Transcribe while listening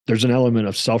there's an element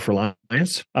of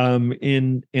self-reliance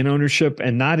in ownership,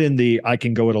 and not in the I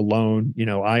can go it alone.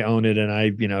 I own it, and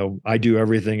I do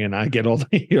everything, and I get all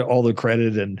the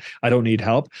credit, and I don't need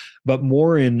help. But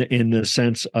more in the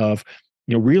sense of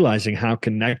realizing how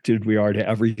connected we are to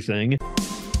everything.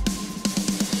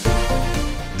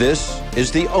 This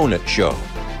is the Own It Show,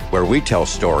 where we tell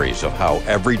stories of how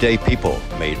everyday people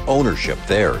made ownership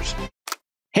theirs.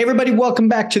 Hey, everybody, welcome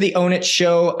back to the Own It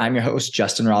Show. I'm your host,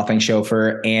 Justin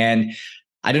Roethlingshoefer, and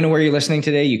I don't know where you're listening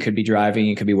today. You could be driving,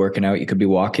 you could be working out, you could be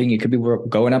walking, you could be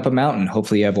going up a mountain.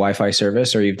 Hopefully you have Wi-Fi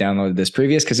service or you've downloaded this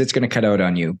previous because it's going to cut out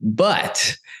on you.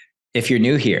 But if you're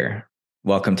new here,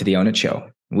 welcome to the Own It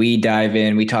Show. We dive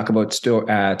in, we talk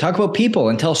about people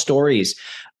and tell stories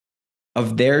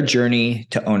of their journey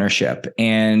to ownership.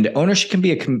 And ownership can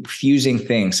be a confusing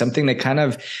thing, something that kind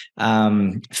of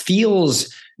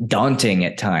feels daunting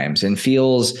at times and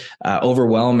feels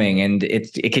overwhelming. And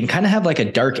it can kind of have like a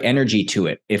dark energy to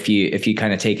it if you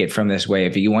kind of take it from this way.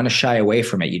 If you want to shy away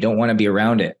from it, you don't want to be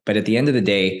around it. But at the end of the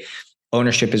day,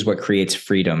 ownership is what creates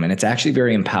freedom. And it's actually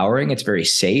very empowering. It's very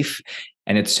safe.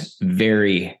 And it's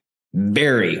very,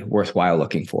 very worthwhile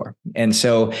looking for. And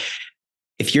so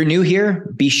if you're new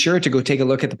here, be sure to go take a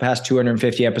look at the past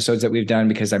 250 episodes that we've done,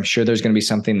 because I'm sure there's going to be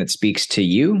something that speaks to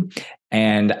you.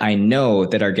 And I know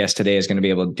that our guest today is going to be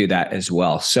able to do that as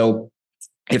well. So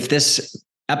if this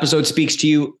episode speaks to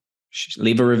you,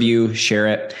 leave a review, share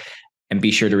it, and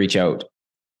be sure to reach out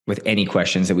with any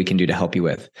questions that we can do to help you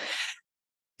with.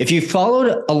 If you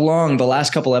followed along the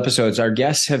last couple episodes, our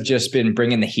guests have just been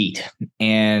bringing the heat.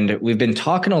 And we've been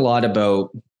talking a lot about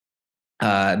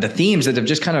the themes that have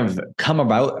just kind of come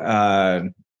about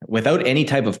without any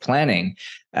type of planning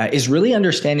is really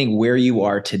understanding where you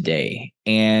are today.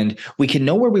 And we can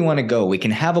know where we want to go. We can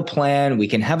have a plan. We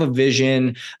can have a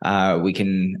vision. We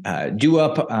can do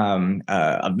up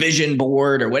a vision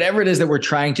board or whatever it is that we're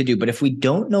trying to do. But if we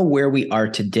don't know where we are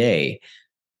today,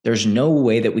 there's no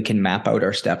way that we can map out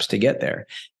our steps to get there.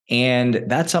 And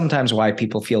that's sometimes why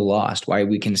people feel lost, why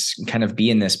we can kind of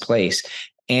be in this place.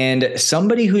 And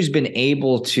somebody who's been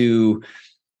able to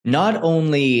not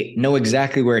only know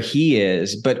exactly where he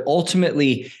is, but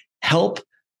ultimately help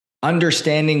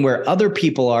understanding where other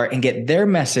people are and get their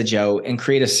message out and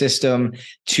create a system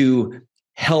to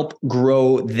help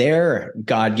grow their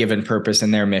God-given purpose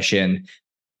and their mission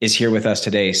is here with us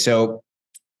today. So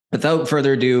without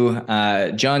further ado,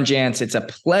 John Jantsch, it's a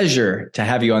pleasure to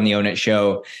have you on the Own It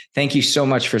Show. Thank you so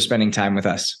much for spending time with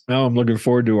us. Oh, I'm looking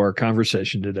forward to our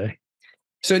conversation today.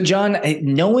 So, John,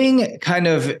 knowing kind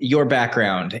of your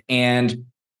background and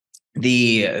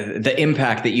the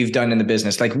impact that you've done in the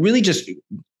business, like really just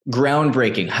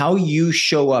groundbreaking, how you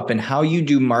show up and how you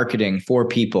do marketing for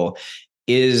people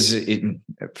is,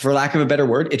 for lack of a better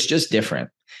word, it's just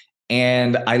different.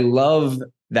 And I love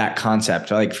that concept.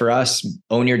 Like for us,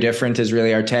 Own Your Different is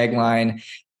really our tagline.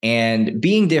 And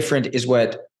being different is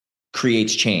what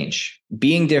creates change.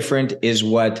 Being different is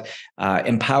what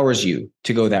empowers you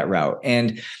to go that route.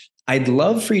 And I'd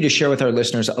love for you to share with our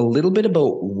listeners a little bit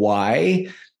about why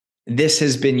this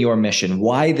has been your mission,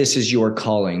 why this is your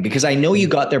calling, because I know you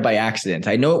got there by accident.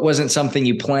 I know it wasn't something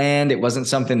you planned. It wasn't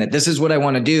something that this is what I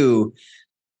want to do,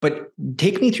 but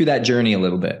take me through that journey a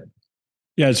little bit.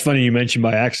 Yeah, it's funny you mentioned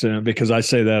by accident, because I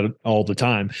say that all the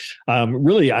time.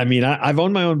 Really, I mean, I've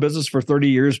owned my own business for 30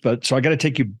 years, but so I got to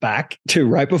take you back to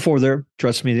right before there.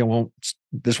 Trust me,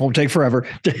 this won't take forever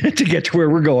to get to where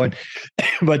we're going.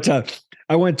 But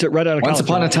I went to right out of college. Once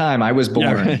upon a time, I was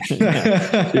born.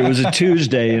 Yeah. It was a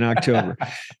Tuesday in October.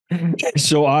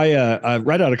 So I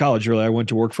right out of college, really, I went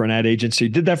to work for an ad agency,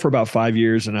 did that for about 5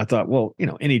 years. And I thought, well,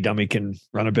 any dummy can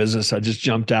run a business. I just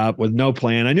jumped out with no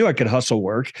plan. I knew I could hustle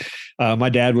work. My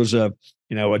dad was a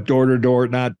door-to-door,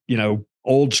 not,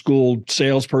 old school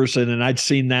salesperson. And I'd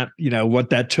seen that, what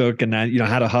that took and that,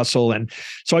 how to hustle. And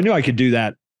so I knew I could do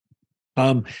that.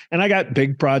 And I got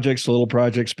big projects, little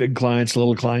projects, big clients,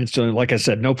 little clients. So like I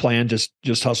said, no plan,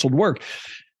 just hustled work.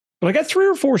 But I got 3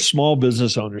 or 4 small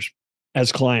business owners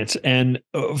as clients. And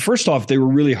first off, they were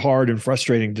really hard and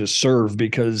frustrating to serve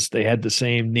because they had the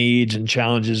same needs and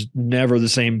challenges, never the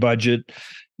same budget,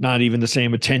 not even the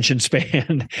same attention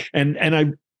span.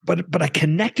 But I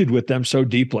connected with them so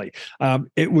deeply.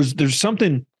 There's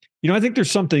something, I think there's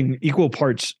something equal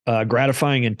parts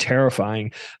gratifying and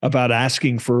terrifying about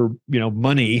asking for,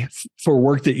 money for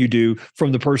work that you do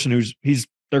from the person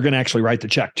they're going to actually write the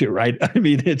check too, right? I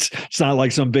mean, it's not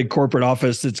like some big corporate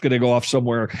office that's going to go off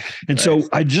somewhere. And right. So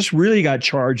I just really got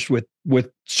charged with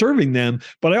serving them,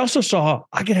 but I also saw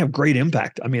I could have great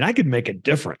impact. I mean, I could make a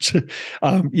difference,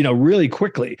 really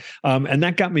quickly. And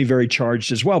that got me very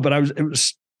charged as well. But it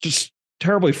was just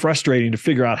terribly frustrating to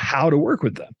figure out how to work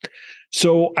with them.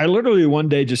 So I literally one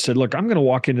day just said, look, I'm going to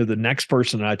walk into the next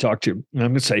person that I talk to, and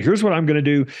I'm going to say, here's what I'm going to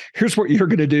do. Here's what you're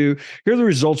going to do. Here are the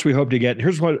results we hope to get. And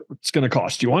here's what it's going to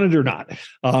cost. Do you want it or not?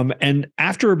 And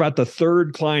after about the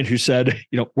third client who said,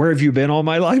 where have you been all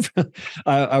my life?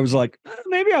 I was like,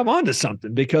 maybe I'm onto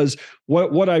something, because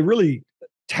what I really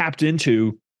tapped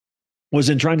into was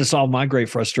in trying to solve my great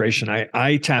frustration.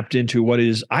 I tapped into what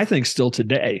is, I think, still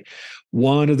today,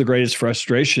 one of the greatest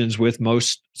frustrations with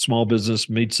most small business,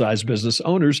 mid-sized business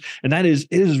owners, and that is,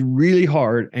 it is really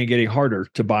hard and getting harder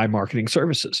to buy marketing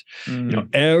services.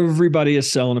 Everybody is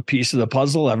selling a piece of the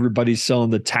puzzle. Everybody's selling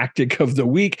the tactic of the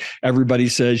week. Everybody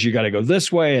says you got to go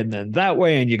this way and then that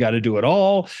way, and you got to do it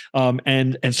all.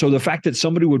 And so the fact that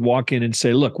somebody would walk in and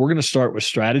say, look, we're going to start with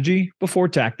strategy before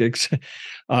tactics.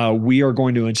 We are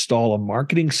going to install a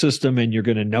marketing system, and you're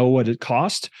going to know what it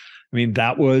costs. I mean,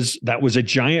 that was a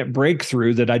giant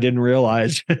breakthrough that I didn't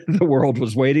realize the world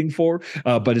was waiting for,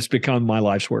 but it's become my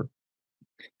life's work.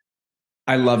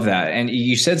 I love that. And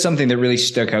you said something that really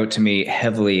stuck out to me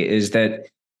heavily, is that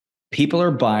people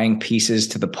are buying pieces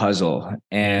to the puzzle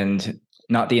and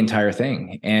not the entire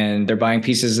thing. And they're buying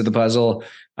pieces of the puzzle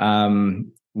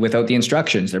without the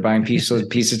instructions. They're buying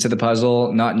pieces to the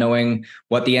puzzle, not knowing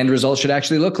what the end result should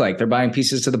actually look like. They're buying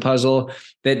pieces to the puzzle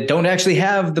that don't actually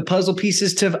have the puzzle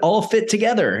pieces to all fit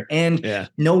together. And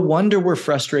no wonder we're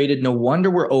frustrated. No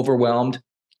wonder we're overwhelmed.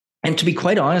 And to be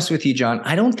quite honest with you, John,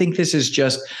 I don't think this is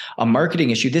just a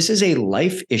marketing issue. This is a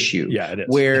life issue. Yeah, it is.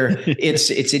 Where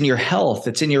it's in your health,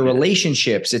 it's in your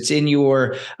relationships, it's in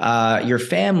your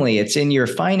family, it's in your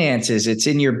finances, it's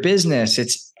in your business,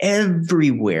 it's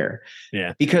everywhere.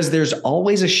 Yeah. Because there's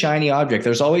always a shiny object.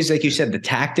 There's always, like you said, the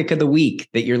tactic of the week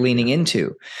that you're leaning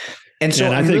into. And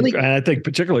so I think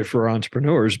particularly for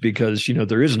entrepreneurs, because,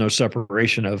 there is no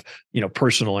separation of,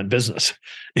 personal and business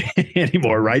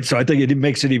anymore. Right. So I think it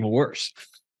makes it even worse.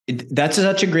 That's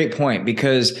such a great point,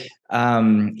 because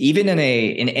even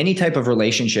in any type of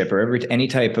relationship or any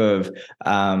type of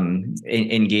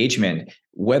engagement,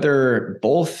 whether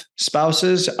both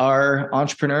spouses are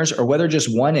entrepreneurs or whether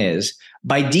just one is,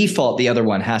 by default, the other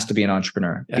one has to be an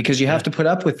entrepreneur, because you have to put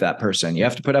up with that person. You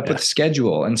have to put up with the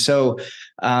schedule. And so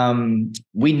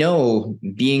we know,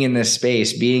 being in this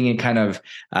space, being in kind of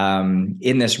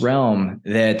in this realm,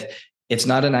 that it's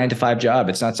not a 9-to-5 job.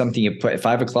 It's not something you put at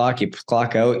 5 o'clock, you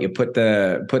clock out, you put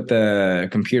the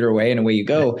computer away, and away you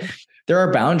go. There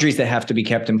are boundaries that have to be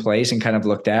kept in place and kind of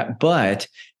looked at, but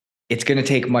it's going to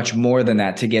take much more than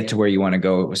that to get to where you want to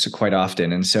go, so quite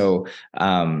often. And so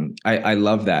I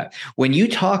love that. When you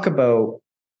talk about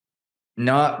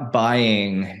not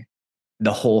buying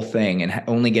the whole thing and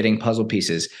only getting puzzle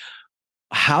pieces,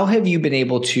 how have you been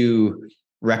able to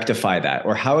rectify that?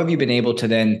 Or how have you been able to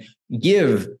then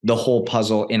give the whole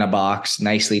puzzle in a box,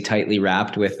 nicely, tightly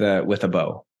wrapped with a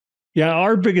bow? Yeah,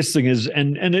 our biggest thing is,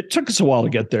 and it took us a while to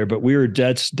get there, but we were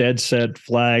dead set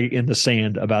flag in the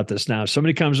sand about this now. If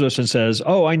somebody comes to us and says,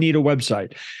 oh, I need a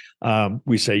website.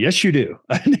 We say, yes, you do.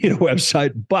 I need a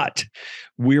website, but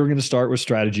we are going to start with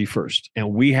strategy first.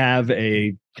 And we have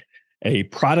a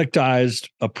productized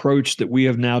approach that we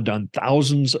have now done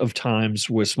thousands of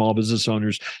times with small business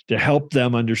owners to help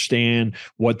them understand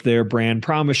what their brand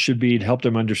promise should be, to help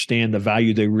them understand the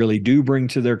value they really do bring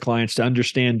to their clients, to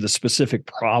understand the specific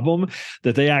problem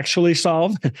that they actually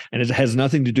solve. And it has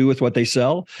nothing to do with what they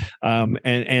sell.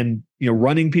 And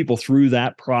running people through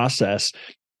that process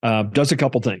does a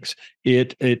couple things.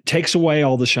 It takes away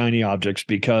all the shiny objects,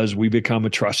 because we become a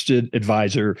trusted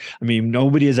advisor. I mean,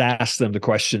 nobody has asked them the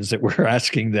questions that we're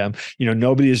asking them.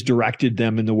 Nobody has directed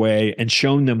them in the way and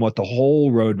shown them what the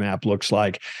whole roadmap looks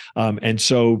like. And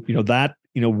so,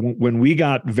 when we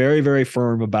got very, very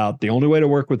firm about the only way to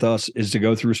work with us is to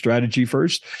go through strategy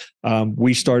first,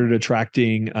 we started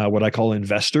attracting what I call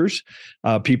investors,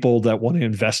 people that want to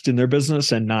invest in their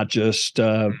business and not just,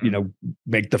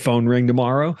 make the phone ring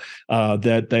tomorrow,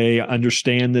 that they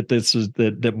understand that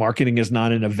that marketing is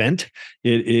not an event.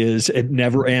 It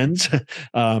never ends.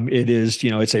 It is,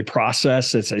 it's a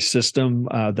process. It's a system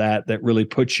that really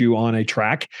puts you on a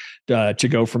track to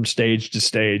go from stage to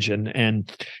stage. And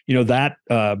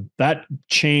that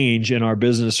change in our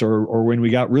business, or when we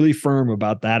got really firm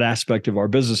about that aspect of our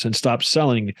business and stopped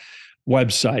selling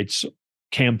websites,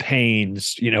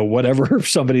 campaigns, whatever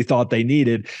somebody thought they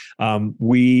needed,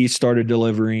 we started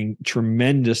delivering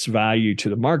tremendous value to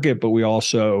the market, but we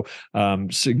also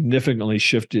significantly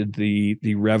shifted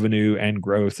the revenue and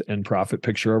growth and profit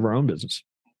picture of our own business.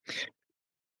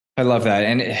 I love that.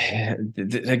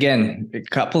 And again, a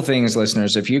couple things,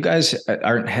 listeners, if you guys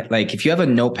aren't like, if you have a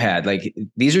notepad, like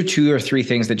these are 2 or 3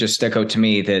 things that just stick out to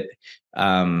me that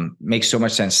makes so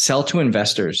much sense. Sell to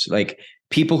investors, like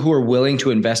people who are willing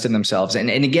to invest in themselves. And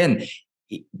again,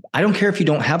 I don't care if you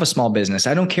don't have a small business.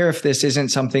 I don't care if this isn't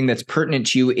something that's pertinent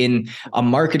to you in a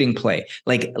marketing play.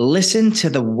 Like listen to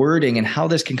the wording and how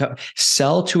this can come.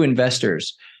 Sell to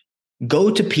investors.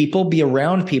 Go to people, be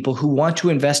around people who want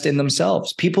to invest in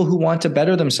themselves, people who want to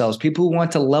better themselves, people who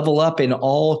want to level up in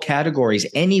all categories,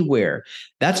 anywhere.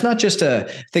 That's not just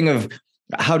a thing of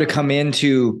how to come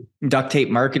into duct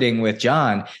tape marketing with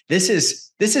John. This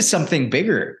is something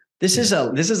bigger. This is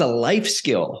a life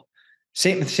skill.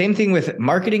 Same thing with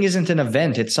marketing. Isn't an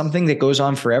event. It's something that goes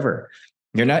on forever.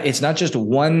 It's not just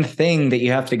one thing that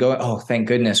you have to go, oh, thank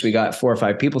goodness we got 4 or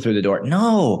 5 people through the door.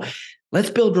 No. Let's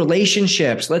build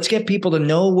relationships. Let's get people to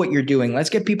know what you're doing. Let's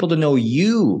get people to know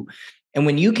you. And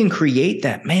when you can create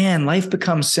that, man, life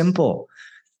becomes simple.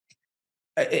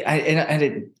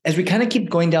 As we kind of keep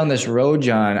going down this road,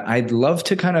 John, I'd love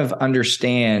to kind of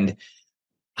understand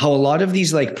how a lot of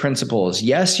these like principles,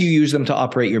 yes, you use them to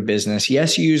operate your business.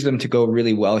 Yes, you use them to go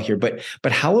really well here, but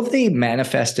how have they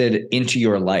manifested into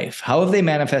your life? How have they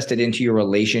manifested into your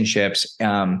relationships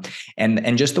and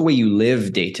just the way you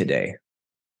live day to day?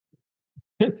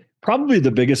 Probably the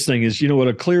biggest thing is, what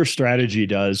a clear strategy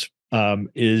does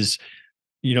is,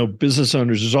 business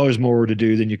owners, there's always more to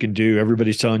do than you can do.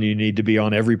 Everybody's telling you need to be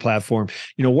on every platform.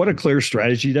 What a clear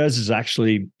strategy does is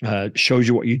actually shows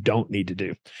you what you don't need to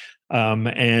do.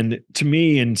 And to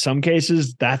me, in some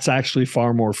cases, that's actually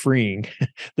far more freeing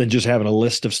than just having a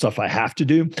list of stuff I have to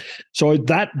do. So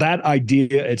that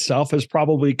idea itself has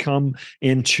probably come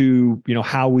into,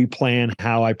 how we plan,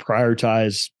 how I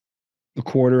prioritize the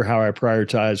quarter, how I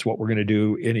prioritize what we're going to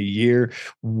do in a year,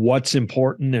 what's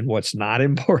important and what's not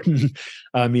important.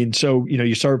 I mean, so,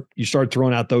 you start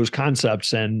throwing out those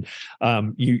concepts and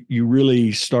you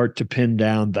really start to pin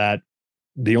down that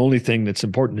the only thing that's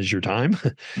important is your time.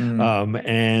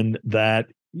 And that,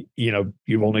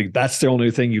 that's the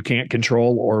only thing you can't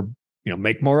control or,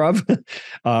 make more of.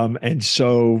 And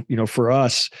so, for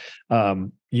us, a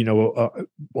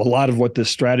lot of what this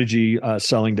strategy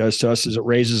selling does to us is it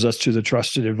raises us to the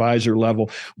trusted advisor level,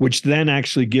 which then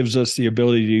actually gives us the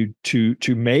ability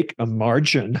to make a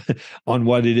margin on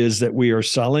what it is that we are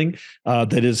selling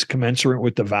that is commensurate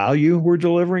with the value we're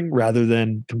delivering, rather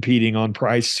than competing on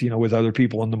price, with other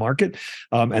people in the market.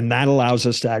 And that allows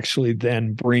us to actually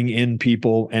then bring in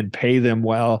people and pay them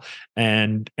well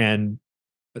and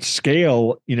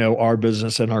scale, our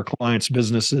business and our clients'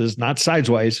 businesses, not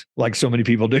sideways like so many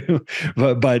people do,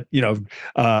 but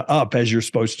up as you're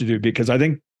supposed to do. Because I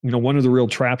think, one of the real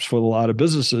traps for a lot of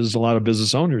businesses, a lot of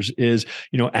business owners is,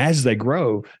 as they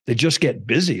grow, they just get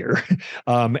busier.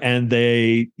 And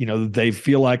they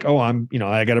feel like, oh,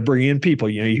 I got to bring in people.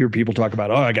 You hear people talk about,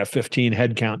 oh, I got 15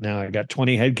 headcount now. I got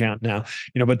 20 headcount now,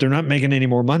 but they're not making any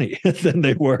more money than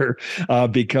they were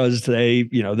because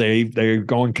they're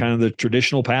going kind of the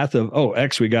traditional path of, oh,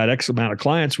 we got X amount of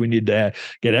clients. We need to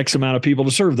get X amount of people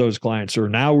to serve those clients. Or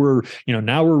now we're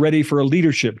ready for a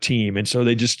leadership team. And so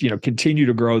they just, continue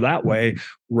to grow that way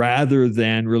rather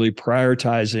than really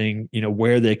prioritizing,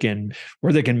 where they can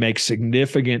make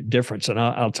significant difference. And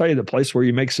I'll tell you, the place where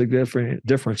you make significant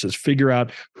difference is figure out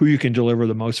who you can deliver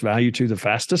the most value to the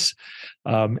fastest.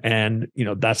 And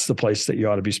that's the place that you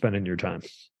ought to be spending your time.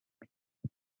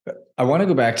 I want to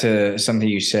go back to something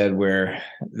you said where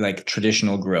like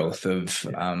traditional growth of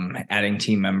adding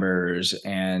team members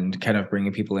and kind of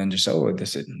bringing people in just,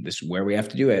 this is where we have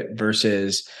to do it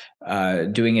versus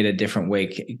doing it a different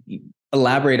way.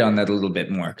 Elaborate on that a little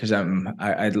bit more, because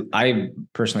I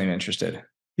personally am interested.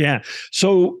 Yeah.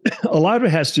 So a lot of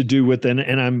it has to do with,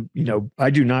 and I'm, I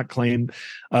do not claim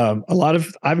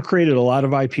I've created a lot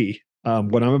of IP.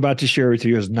 What I'm about to share with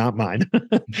you is not mine.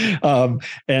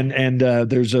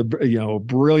 There's a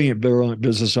brilliant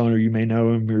business owner, you may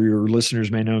know him, or your listeners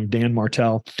may know him, Dan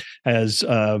Martell, has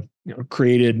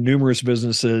created numerous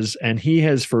businesses, and he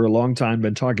has for a long time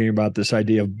been talking about this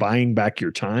idea of buying back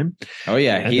your time. Oh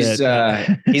yeah, he's a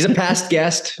past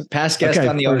guest okay,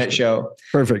 on the Own It show.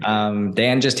 Perfect.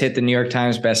 Dan just hit the New York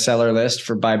Times bestseller list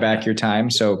for Buy Back Your Time.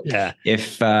 So yeah,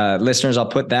 if listeners, I'll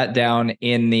put that down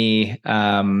in the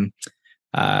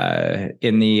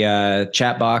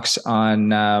chat box on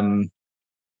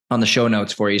the show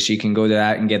notes for you, so you can go to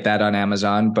that and get that on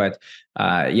Amazon. But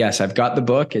yes, I've got the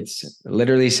book. It's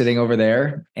literally sitting over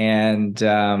there. And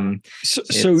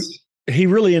so he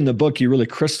really, in the book, he really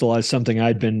crystallized something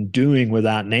I'd been doing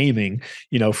without naming,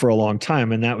 for a long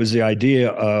time. And that was the idea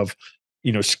of,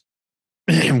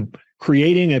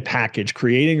 creating a package,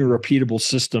 creating a repeatable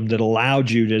system that allowed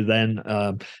you to then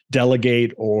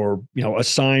delegate or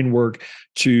assign work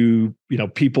to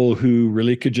people who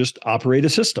really could just operate a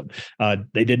system.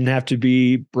 They didn't have to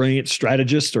be brilliant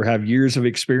strategists or have years of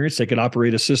experience. They could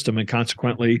operate a system, and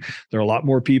consequently, there are a lot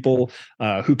more people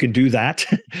who can do that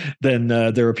than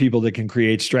there are people that can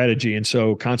create strategy. And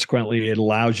so, consequently, it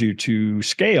allows you to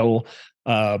scale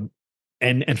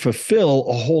and fulfill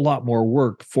a whole lot more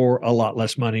work for a lot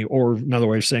less money, or another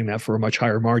way of saying that, for a much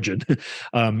higher margin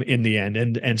in the end.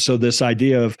 And so this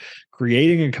idea of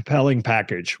creating a compelling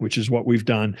package, which is what we've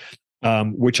done,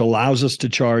 which allows us to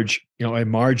charge a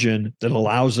margin that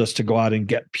allows us to go out and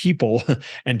get people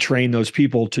and train those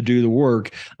people to do the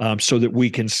work, so that we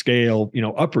can scale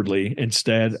upwardly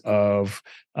instead of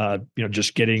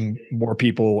just getting more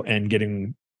people and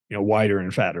getting wider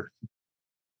and fatter.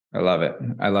 I love it.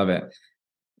 I love it.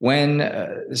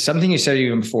 When something you said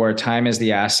even before, time is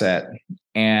the asset.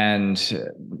 And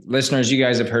listeners, you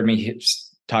guys have heard me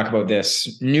talk about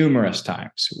this numerous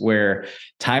times, where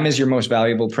time is your most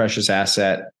valuable, precious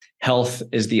asset. Health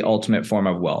is the ultimate form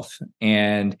of wealth.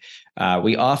 And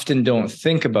we often don't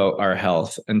think about our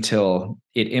health until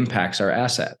it impacts our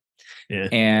asset. Yeah.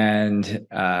 And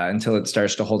until it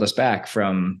starts to hold us back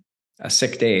from a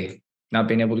sick day, not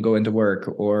being able to go into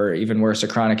work, or even worse, a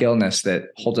chronic illness that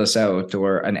holds us out,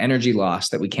 or an energy loss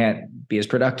that we can't be as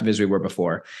productive as we were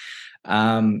before.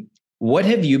 What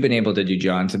have you been able to do,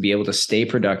 John, to be able to stay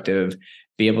productive,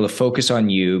 be able to focus on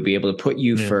you, be able to put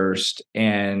you first,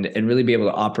 and really be able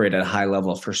to operate at a high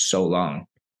level for so long?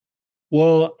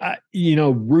 Well,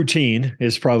 routine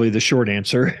is probably the short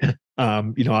answer.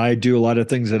 I do a lot of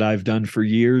things that I've done for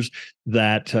years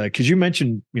that, because you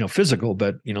mentioned, physical,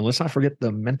 but, let's not forget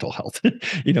the mental health,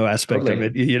 aspect of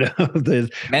it, the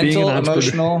mental,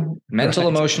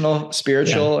 emotional,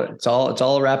 spiritual, yeah. It's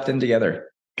all wrapped in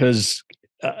together. Because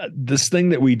this thing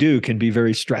that we do can be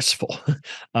very stressful.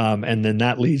 And then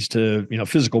that leads to,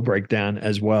 physical breakdown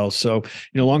as well. So,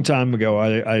 a long time ago,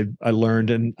 I learned,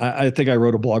 and I think I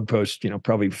wrote a blog post,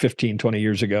 probably 15, 20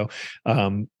 years ago,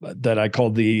 that I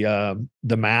called the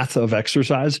math of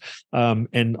exercise.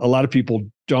 And a lot of people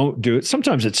don't do it.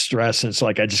 Sometimes it's stress, and it's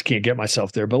like, I just can't get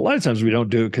myself there. But a lot of times we don't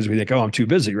do it because we think, oh, I'm too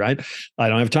busy, right? I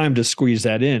don't have time to squeeze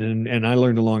that in. And I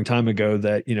learned a long time ago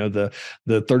that,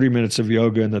 the 30 minutes of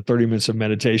yoga and the 30 minutes of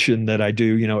meditation that I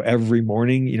do, every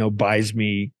morning, buys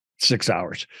me 6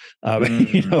 hours,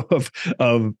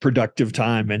 of productive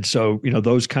time. And so,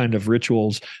 those kind of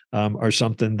rituals are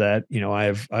something that,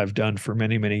 I've done for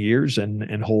many, many years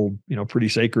and hold, pretty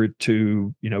sacred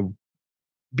to,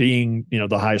 being,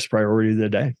 the highest priority of the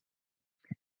day.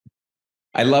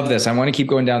 I love this. I want to keep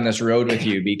going down this road with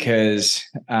you because,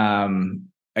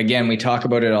 again, we talk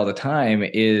about it all the time,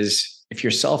 is if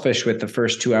you're selfish with the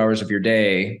first 2 hours of your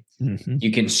day, you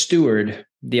can steward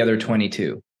the other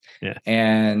 22. Yeah.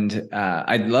 And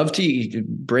I'd love to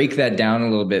break that down a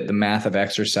little bit, the math of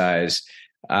exercise,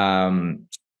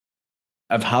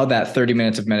 of how that 30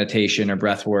 minutes of meditation or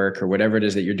breath work or whatever it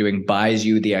is that you're doing buys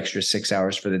you the extra 6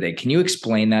 hours for the day. Can you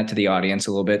explain that to the audience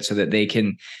a little bit so that they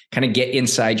can kind of get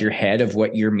inside your head of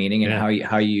what you're meaning and how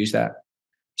you use that?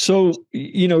 So,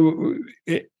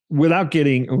 without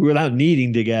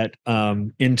needing to get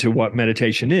into what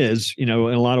meditation is, in a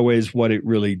lot of ways, what it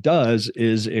really does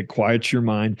is it quiets your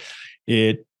mind.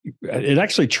 It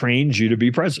actually trains you to be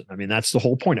present. I mean, that's the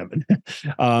whole point of it.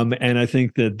 And I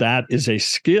think that is a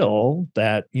skill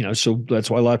that, so that's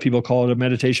why a lot of people call it a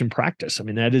meditation practice. I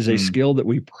mean, that is a skill that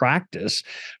we practice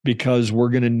because we're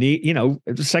going to need,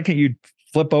 the second you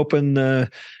flip open the,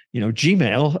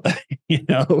 Gmail,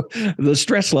 the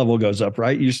stress level goes up,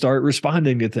 right? You start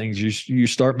responding to things. You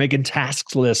start making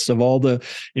task lists of all the,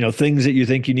 things that you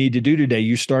think you need to do today.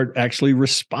 You start actually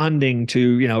responding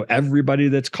to, everybody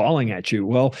that's calling at you.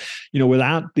 Well,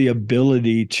 without the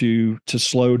ability to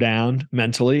slow down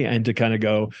mentally and to kind of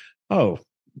go, oh,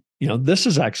 this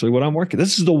is actually what I'm working.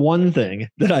 This is the one thing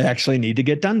that I actually need to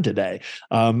get done today.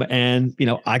 And,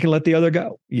 I can let the other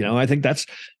go. I think that's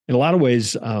in a lot of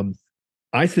ways,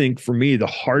 I think for me, the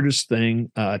hardest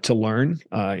thing to learn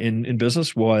in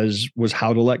business was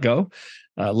how to let go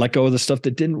of the stuff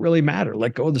that didn't really matter,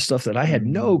 let go of the stuff that I had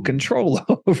no control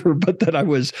over, but that I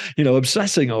was,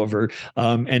 obsessing over,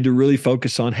 and to really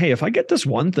focus on, hey, if I get this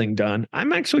one thing done,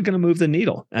 I'm actually going to move the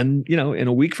needle. And, in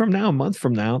a week from now, a month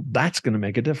from now, that's going to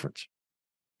make a difference.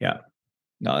 Yeah,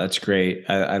 no, that's great.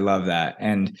 I love that.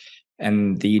 And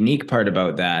the unique part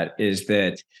about that is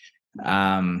that,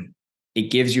 it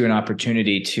gives you an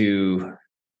opportunity to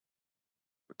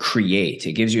create.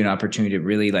 It gives you an opportunity to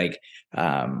really like,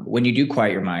 when you do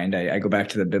quiet your mind, I go back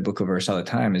to the biblical verse all the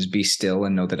time, is be still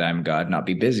and know that I'm God, not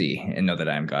be busy and know that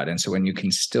I'm God. And so when you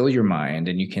can still your mind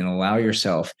and you can allow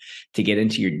yourself to get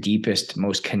into your deepest,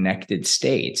 most connected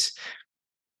states,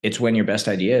 it's when your best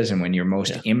ideas and when your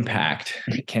most impact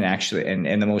can actually,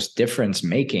 and the most difference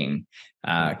making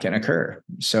can occur.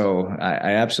 So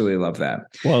I absolutely love that.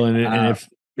 Well, and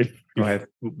if go ahead.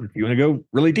 If you want to go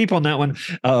really deep on that one,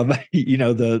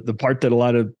 the part that a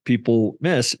lot of people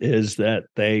miss is that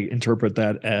they interpret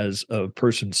that as a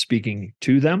person speaking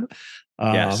to them.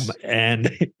 Yes.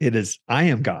 And it is, I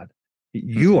am God.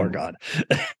 You are God.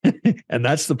 And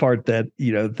that's the part that,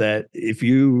 that if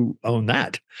you own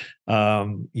that,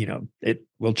 it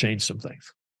will change some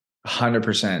things.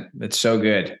 100%. It's so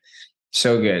good.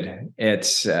 So good.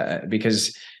 It's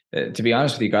because to be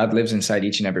honest with you, God lives inside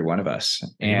each and every one of us.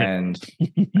 And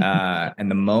and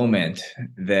the moment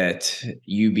that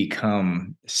you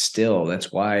become still,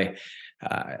 that's why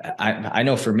I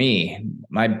know for me,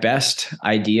 my best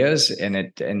ideas,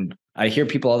 and I hear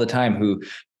people all the time who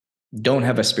don't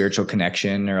have a spiritual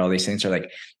connection or all these things, are like,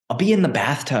 I'll be in the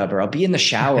bathtub or I'll be in the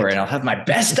shower and I'll have my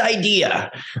best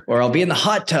idea, or I'll be in the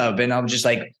hot tub and I'm just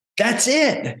like, that's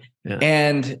it. Yeah.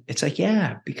 And it's like,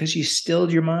 yeah, because you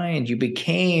stilled your mind, you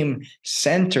became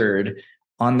centered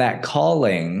on that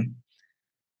calling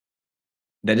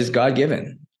that is God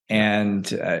given. And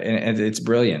it's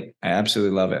brilliant. I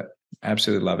absolutely love it.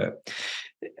 Absolutely love it.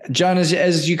 John,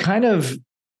 as you kind of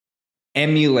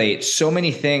emulate so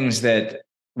many things that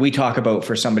we talk about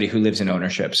for somebody who lives in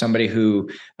ownership, somebody who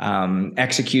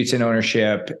executes in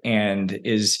ownership and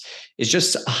is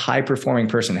just a high performing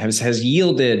person, has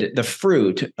yielded the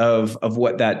fruit of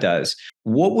what that does.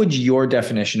 What would your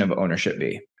definition of ownership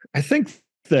be? I think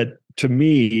that to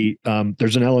me,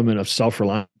 there's an element of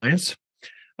self-reliance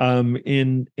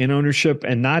in ownership,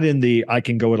 and not in the I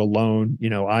can go it alone.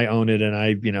 I own it and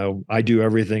I do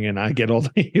everything and I get all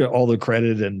the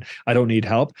credit and I don't need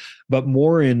help, but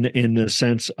more in the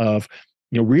sense of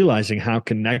realizing how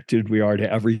connected we are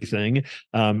to everything,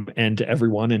 and to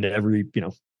everyone and to every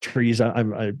trees.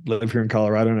 I live here in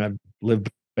Colorado and I've lived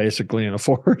basically in a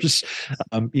forest.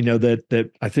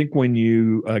 That I think when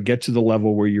you get to the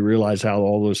level where you realize how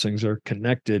all those things are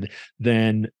connected,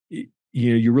 then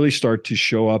you really start to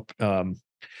show up.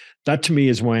 That to me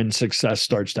is when success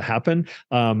starts to happen,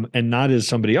 and not as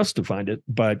somebody else defined it,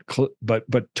 but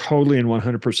totally and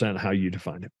 100% how you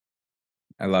define it.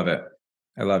 I love it.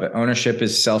 I love it. Ownership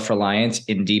is self-reliance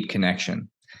in deep connection.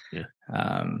 Yeah.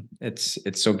 It's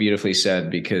so beautifully said,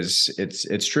 because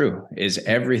it's true.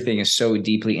 Everything is so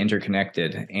deeply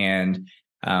interconnected, and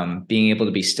being able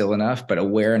to be still enough, but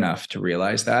aware enough to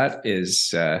realize that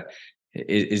is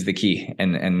the key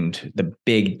and the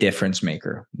big difference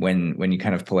maker when you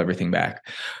kind of pull everything back.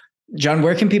 John,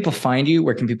 where can people find you?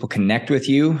 Where can people connect with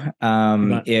you?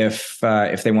 If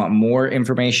they want more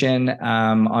information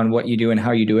on what you do and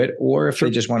how you do it, or if they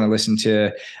just want to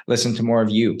listen to more of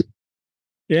you.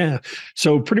 Yeah.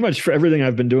 So pretty much for everything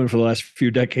I've been doing for the last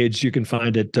few decades, you can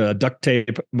find it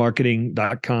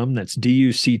ducttapemarketing.com. That's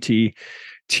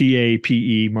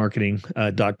DUCTTAPE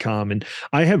marketing.com. And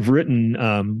I have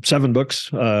written 7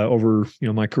 books over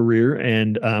my career.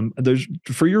 And there's,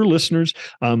 for your listeners,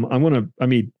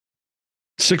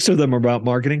 6 of them are about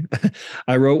marketing.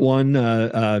 I wrote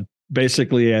one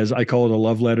basically, as I call it, a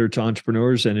love letter to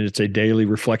entrepreneurs, and it's a daily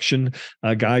reflection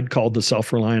guide called the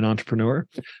Self-Reliant Entrepreneur.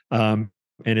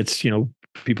 And it's,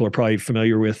 people are probably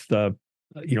familiar with,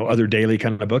 other daily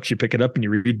kind of books. You pick it up and you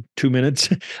read 2 minutes.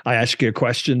 I ask you a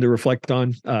question to reflect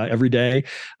on every day.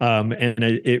 And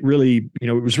it really,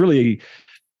 it was really,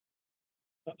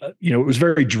 it was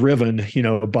very driven,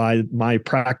 by my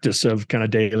practice of kind of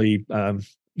daily,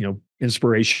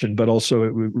 inspiration, but also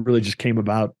it really just came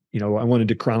about, I wanted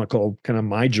to chronicle kind of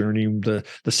my journey, the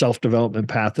self-development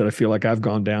path that I feel like I've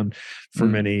gone down for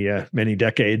many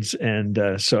decades.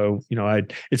 And so,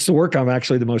 it's the work I'm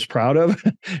actually the most proud of.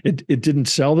 It didn't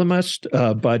sell the most,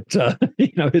 but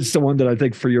it's the one that I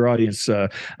think for your audience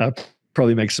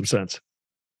probably makes some sense.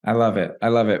 I love it. I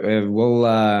love it.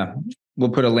 We'll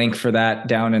put a link for that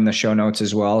down in the show notes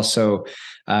as well. So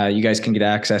you guys can get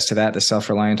access to that. The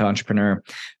Self-Reliant Entrepreneur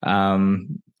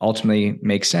ultimately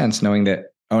makes sense, knowing that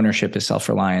ownership is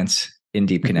self-reliance in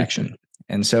deep connection.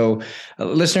 And so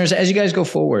listeners, as you guys go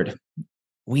forward,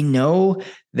 we know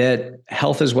that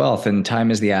health is wealth and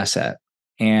time is the asset.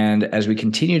 And as we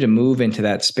continue to move into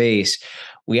that space,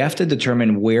 we have to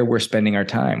determine where we're spending our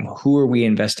time. Who are we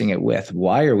investing it with?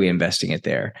 Why are we investing it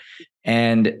there?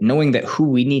 And knowing that who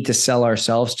we need to sell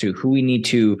ourselves to, who we need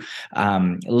to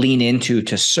lean into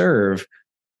to serve,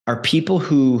 are people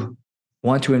who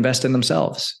want to invest in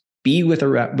themselves. Be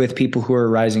with people who are a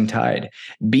rising tide.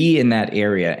 Be in that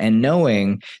area, and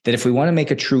knowing that if we want to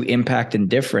make a true impact and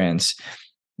difference,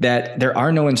 that there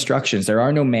are no instructions, there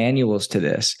are no manuals to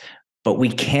this, but we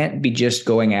can't be just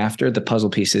going after the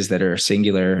puzzle pieces that are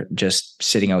singular, just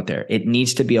sitting out there. It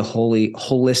needs to be a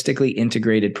holistically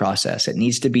integrated process. It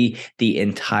needs to be the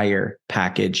entire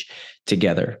package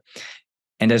together.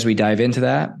 And as we dive into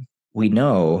that, we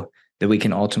know that we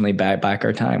can ultimately buy back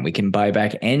our time. We can buy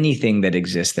back anything that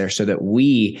exists there so that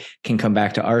we can come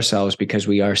back to ourselves, because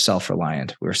we are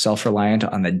self-reliant. We're self-reliant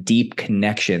on the deep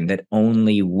connection that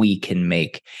only we can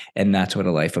make. And that's what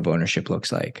a life of ownership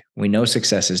looks like. We know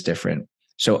success is different.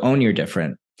 So own your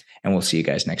different, and we'll see you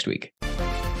guys next week.